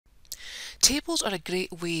Tables are a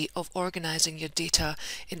great way of organising your data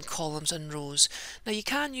in columns and rows. Now you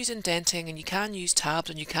can use indenting and you can use tabs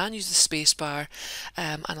and you can use the spacebar,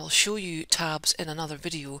 and I'll show you tabs in another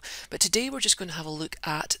video, but today we're just going to have a look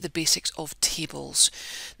at the basics of tables.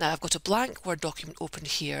 Now I've got a blank Word document open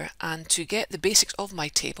here, and to get the basics of my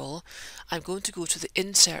table I'm going to go to the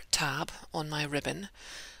Insert tab on my ribbon,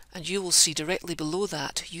 and you will see directly below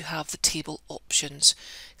that you have the table options.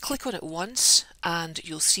 Click on it once and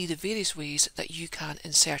you'll see the various ways that you can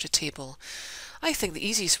insert a table. I think the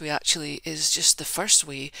easiest way actually is just the first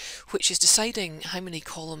way, which is deciding how many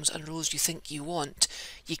columns and rows you think you want.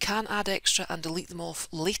 You can add extra and delete them off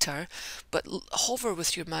later, but hover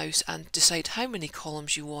with your mouse and decide how many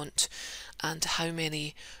columns you want and how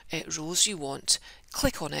many rows you want.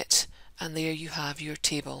 Click on it and there you have your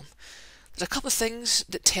table. There's a couple of things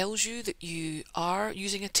that tells you that you are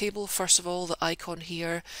using a table. First of all, the icon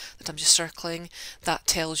here that I'm just circling, that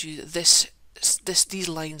tells you that these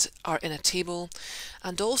lines are in a table.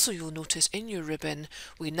 And also you'll notice in your ribbon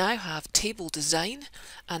we now have table design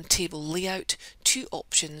and table layout, two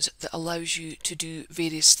options that allows you to do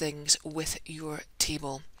various things with your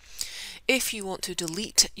table. If you want to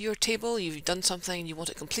delete your table, you've done something and you want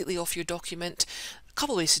it completely off your document, a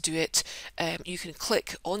couple of ways to do it. You can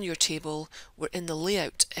click on your table, we're in the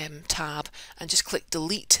layout tab, and just click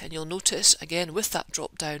delete, and you'll notice again with that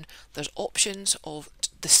drop down there's options of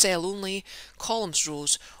the cell only, columns,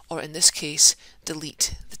 rows, or in this case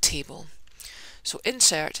delete the table. So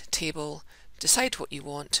insert table, decide what you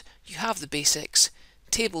want, you have the basics,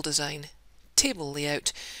 table design, table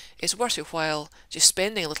layout. It's worth your while just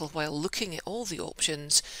spending a little while looking at all the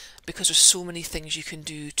options because there's so many things you can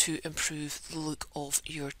do to improve the look of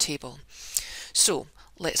your table. So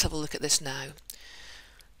let's have a look at this now.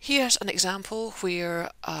 Here's an example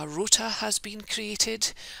where a rota has been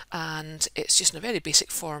created and it's just in a very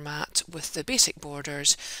basic format with the basic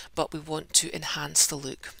borders, but we want to enhance the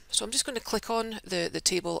look. So I'm just going to click on the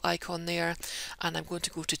table icon there and I'm going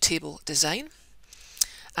to go to table design.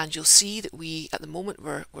 And you'll see that at the moment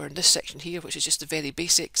we're in this section here, which is just the very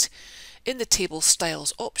basics. In the table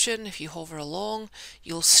styles option, if you hover along,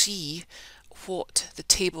 you'll see what the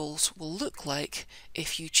tables will look like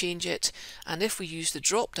if you change it. And if we use the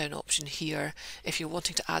drop down option here, if you're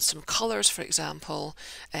wanting to add some colours for example,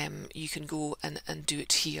 you can go and do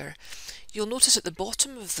it here. You'll notice at the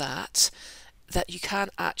bottom of that you can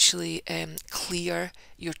actually clear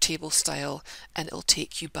your table style and it'll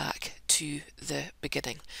take you back to the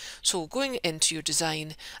beginning. So going into your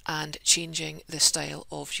design and changing the style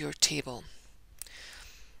of your table.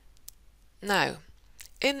 Now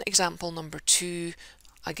in example number 2,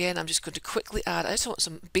 again I'm just going to quickly add, I just want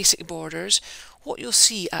some basic borders. What you'll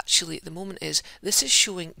see actually at the moment is this is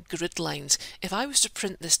showing grid lines. If I was to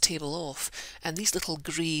print this table off and these little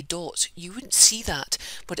grey dots, you wouldn't see that,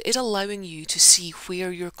 but it is allowing you to see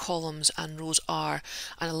where your columns and rows are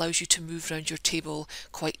and allows you to move around your table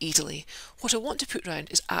quite easily. What I want to put around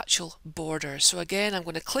is actual borders. So again I'm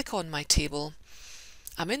going to click on my table,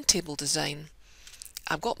 I'm in table design,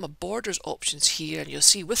 I've got my borders options here, and you'll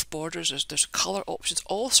see with borders there's colour options,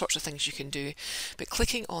 all sorts of things you can do, but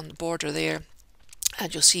clicking on the border there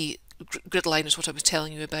and you'll see grid line is what I was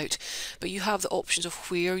telling you about, but you have the options of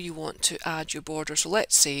where you want to add your border. So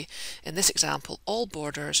let's say in this example all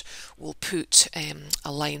borders will put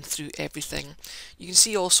a line through everything. You can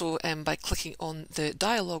see also by clicking on the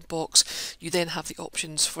dialog box you then have the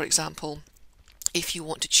options, for example if you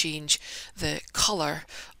want to change the colour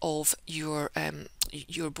of your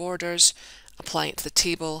borders, apply it to the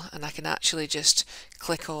table, and I can actually just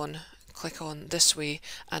click on this way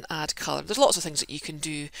and add colour. There's lots of things that you can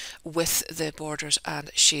do with the borders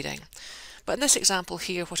and shading. But in this example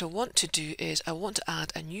here, what I want to do is I want to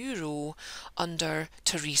add a new row under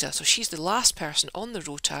Teresa. So she's the last person on the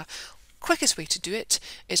rota. Quickest way to do it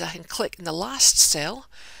is I can click in the last cell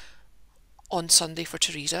on Sunday for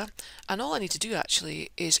Teresa, and all I need to do actually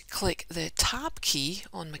is click the tab key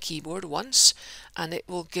on my keyboard once and it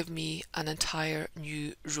will give me an entire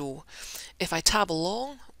new row. If I tab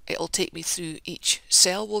along it'll take me through each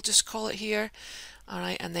cell, we'll just call it here,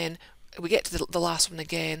 alright, and then we get to the last one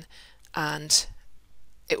again and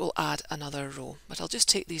it will add another row, but I'll just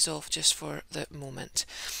take these off just for the moment.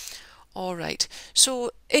 Alright,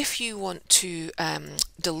 so if you want to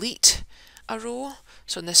delete a row,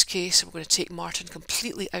 so in this case we're going to take Martin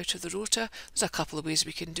completely out of the rota. There's a couple of ways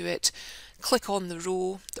we can do it. Click on the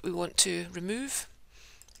row that we want to remove,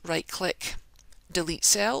 right click, delete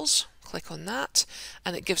cells, click on that,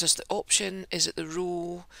 and it gives us the option, is it the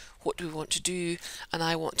row, what do we want to do, and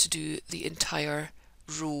I want to do the entire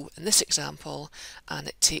row in this example, and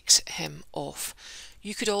it takes him off.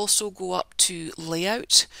 You could also go up to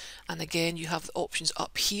layout, and again you have the options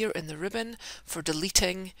up here in the ribbon for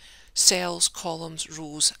deleting cells, columns,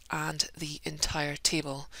 rows and the entire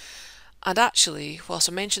table. And actually, whilst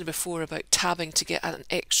I mentioned before about tabbing to get an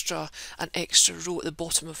extra row at the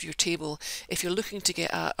bottom of your table, if you're looking to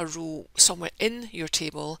get a row somewhere in your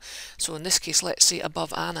table, so in this case let's say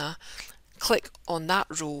above Anna, click on that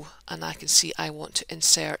row and I can see I want to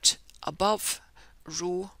insert above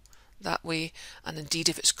row that way, and indeed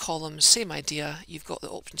if it's columns, same idea, you've got the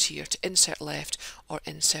options here to insert left or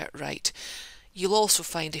insert right. You'll also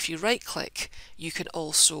find if you right click you can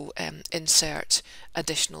also insert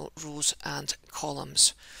additional rows and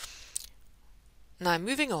columns. Now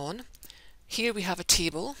moving on, here we have a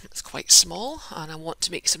table. It's quite small and I want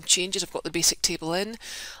to make some changes. I've got the basic table in.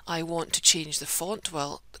 I want to change the font.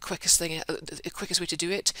 Well, the quickest way to do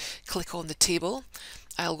it, click on the table.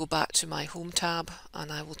 I'll go back to my home tab and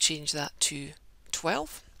I will change that to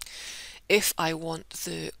 12. If I want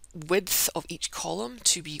the width of each column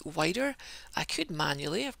to be wider, I could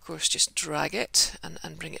manually, of course, just drag it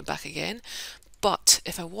and bring it back again. But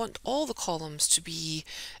if I want all the columns to be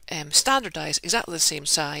standardized, exactly the same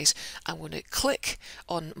size, I'm going to click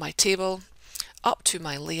on my table, up to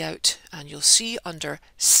my layout, and you'll see under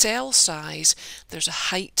cell size there's a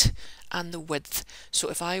height and the width. So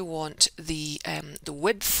if I want the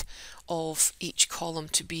width of each column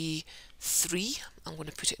to be 3, I'm going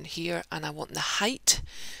to put it in here, and I want the height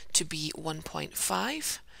to be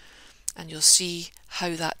 1.5, and you'll see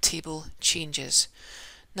how that table changes.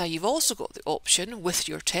 Now you've also got the option with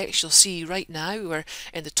your text. You'll see right now we're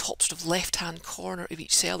in the top sort of left hand corner of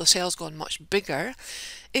each cell. The cell's gone much bigger.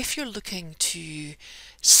 If you're looking to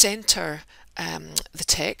center the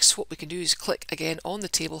text, what we can do is click again on the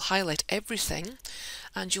table, highlight everything,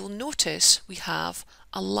 and you'll notice we have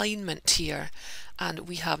alignment here, and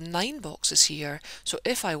we have 9 boxes here. So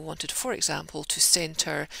if I wanted, for example, to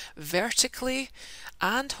center vertically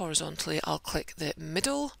and horizontally, I'll click the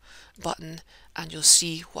middle button and you'll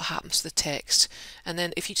see what happens to the text. And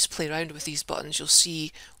then if you just play around with these buttons, you'll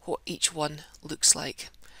see what each one looks like.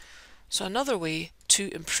 So another way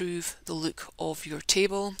to improve the look of your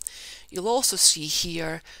table. You'll also see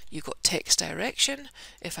here you've got text direction.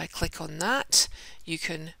 If I click on that, you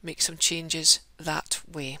can make some changes that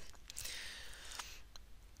way.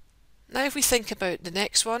 Now if we think about the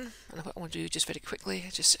next one, and what I want to do just very quickly,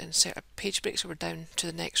 just insert a page break so we're down to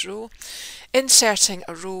the next row. Inserting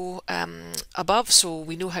a row above, so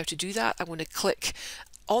we know how to do that. I'm going to click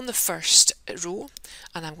on the first row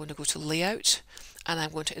and I'm going to go to layout and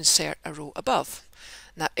I'm going to insert a row above.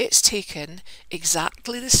 Now it's taken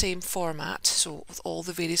exactly the same format, so with all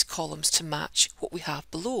the various columns to match what we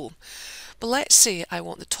have below. But let's say I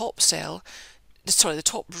want the top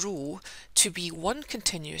row to be one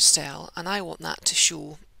continuous cell, and I want that to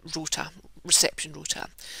show rota, reception rota.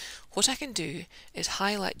 What I can do is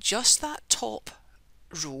highlight just that top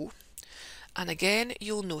row, and again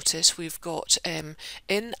you'll notice we've got in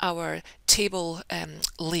our table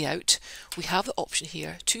layout we have the option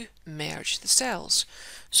here to merge the cells.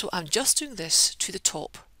 So I'm just doing this to the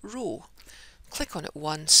top row. Click on it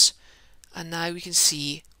once and now we can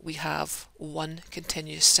see we have one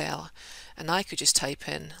continuous cell, and I could just type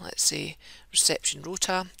in, let's say, reception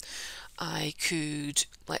rota. I could,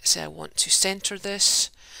 let's say I want to center this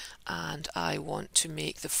and I want to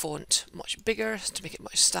make the font much bigger to make it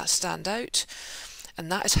much stand out,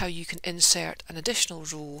 and that is how you can insert an additional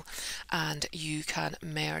row and you can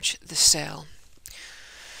merge the cell.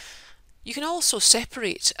 You can also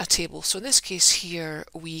separate a table, so in this case here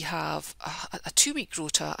we have a 2-week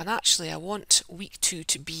rota, and actually I want week 2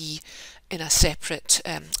 to be in a separate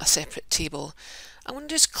table. I'm going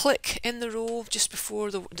to just click in the row just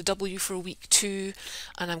before the W for week 2,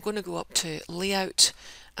 and I'm going to go up to layout,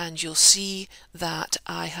 and you'll see that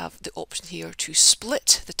I have the option here to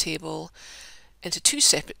split the table into 2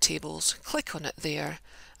 separate tables. Click on it there,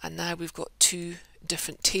 and now we've got 2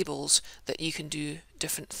 different tables that you can do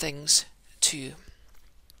different things to.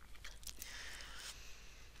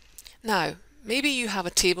 Now maybe you have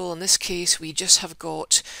a table, in this case we just have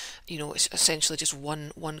got, you know, it's essentially just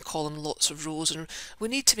one column, lots of rows, and we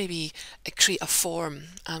need to maybe create a form,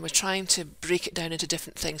 and we're trying to break it down into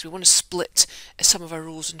different things. We want to split some of our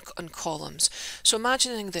rows and columns. So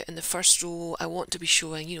imagining that in the first row I want to be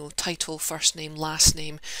showing, you know, title, first name, last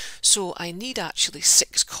name, so I need actually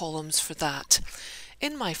 6 columns for that.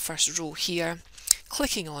 In my first row here,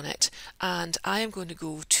 clicking on it, and I am going to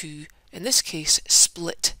go to, in this case,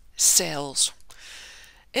 split cells.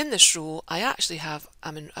 In this row I actually have,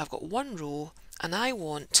 I've got 1 row and I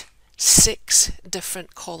want 6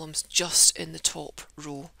 different columns just in the top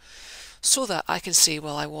row. so that I can say,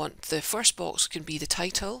 well, I want the first box can be the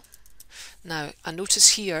title. Now I notice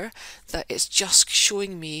here that it's just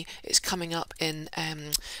showing me it's coming up in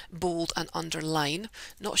bold and underline.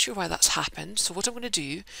 Not sure why that's happened, so what I'm going to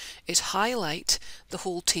do is highlight the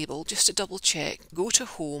whole table just to double check, go to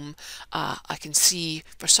home. I can see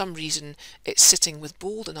for some reason it's sitting with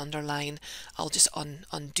bold and underline. I'll just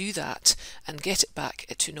undo that and get it back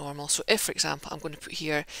to normal. So if, for example, I'm going to put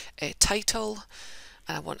here a title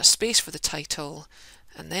and I want a space for the title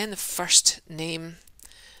and then the first name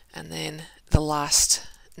and then the last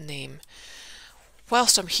name.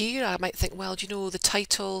 Whilst I'm here, I might think, well, do you know, the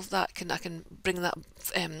title, that I can bring that,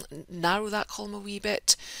 narrow that column a wee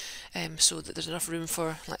bit, so that there's enough room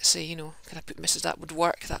for, let's say, you know, can I put Mrs. That would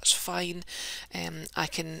work, that's fine. I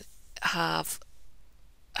can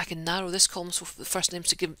narrow this column so for the first names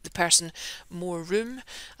to give the person more room,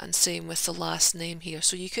 and same with the last name here.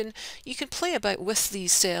 So you can play about with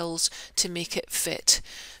these cells to make it fit.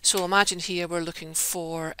 So imagine here we're looking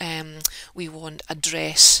for we want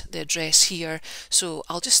address, the address here. So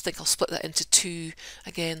I'll split that into two.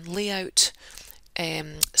 Again, layout,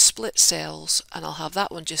 split cells, and I'll have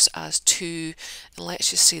that one just as 2, and let's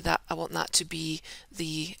just say that I want that to be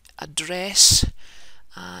the address.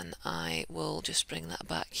 And I will just bring that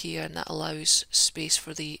back here, and that allows space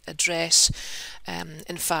for the address.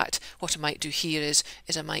 In fact, what I might do here is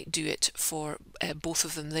I might do it for both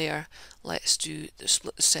of them there. Let's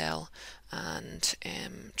split the cell and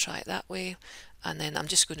try it that way. And then I'm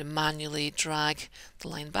just going to manually drag the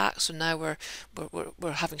line back. So now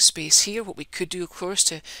we're having space here. What we could do, of course,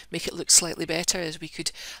 to make it look slightly better is we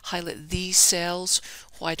could highlight these cells.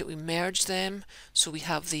 Why don't we merge them so we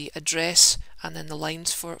have the address and then the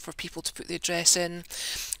lines for people to put the address in.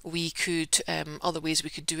 We could, other ways we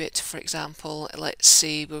could do it, for example, let's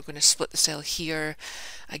say we're going to split the cell here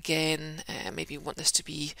again, maybe we want this to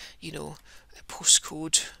be, you know, a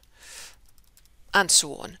postcode, and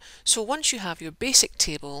so on. So once you have your basic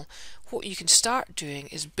table, what you can start doing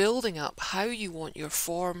is building up how you want your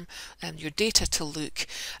form and your data to look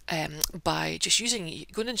by just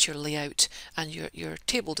going into your layout and your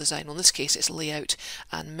table design. Well, in this case it's layout,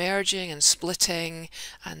 and merging and splitting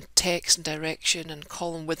and text and direction and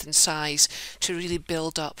column width and size to really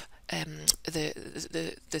build up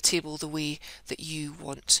the table the way that you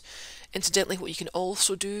want. Incidentally, what you can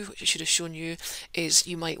also do, which I should have shown you, is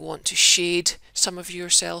you might want to shade some of your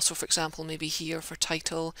cells. So for example, maybe here for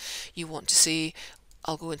title, you want to say,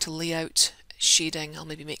 I'll go into layout, shading, I'll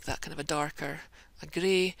maybe make that kind of a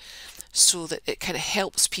grey, so that it kind of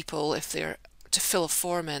helps people if they're to fill a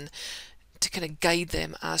form in, to kind of guide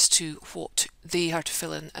them as to what they are to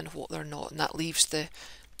fill in and what they're not, and that leaves the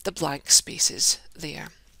blank spaces there.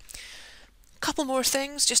 Couple more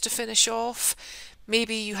things just to finish off.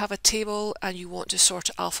 Maybe you have a table and you want to sort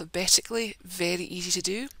it alphabetically. Very easy to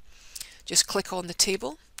do. Just click on the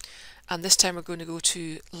table, and this time we're going to go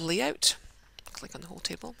to layout. Click on the whole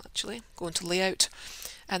table actually. Go into layout,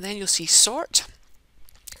 and then you'll see sort.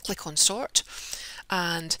 Click on sort,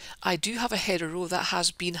 and I do have a header row that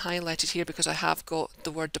has been highlighted here because I have got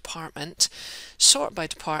the word department. Sort by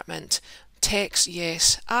department. Text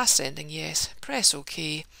yes, ascending yes. Press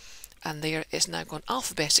OK. And there it's now gone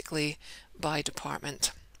alphabetically by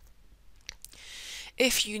department.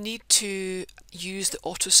 If you need to use the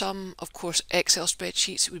AutoSum, of course Excel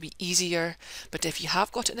spreadsheets would be easier, but if you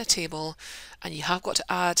have got it in a table and you have got to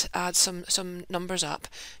add some numbers up,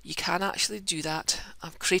 you can actually do that.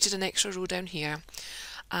 I've created an extra row down here,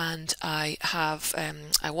 and I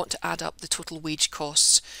want to add up the total wage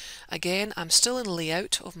costs. Again, I'm still in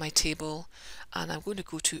layout of my table, and I'm going to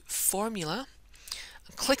go to formula.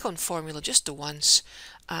 Click on formula just the once,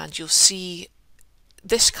 and you'll see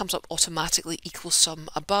this comes up automatically, equals sum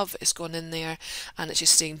above. It's gone in there, and it's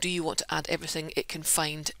just saying, do you want to add everything it can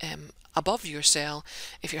find above your cell?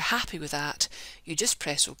 If you're happy with that, you just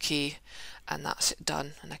press OK, and that's it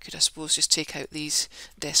done. And I could, I suppose, just take out these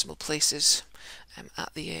decimal places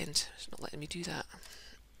at the end. It's not letting me do that.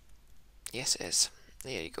 Yes, it is.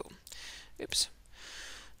 There you go. Oops.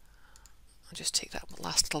 I'll just take that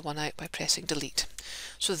last little one out by pressing delete.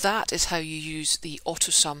 So that is how you use the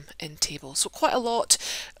AutoSum in tables. So quite a lot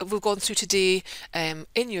we've gone through today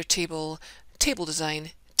in your table design,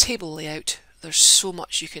 table layout. There's so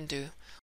much you can do.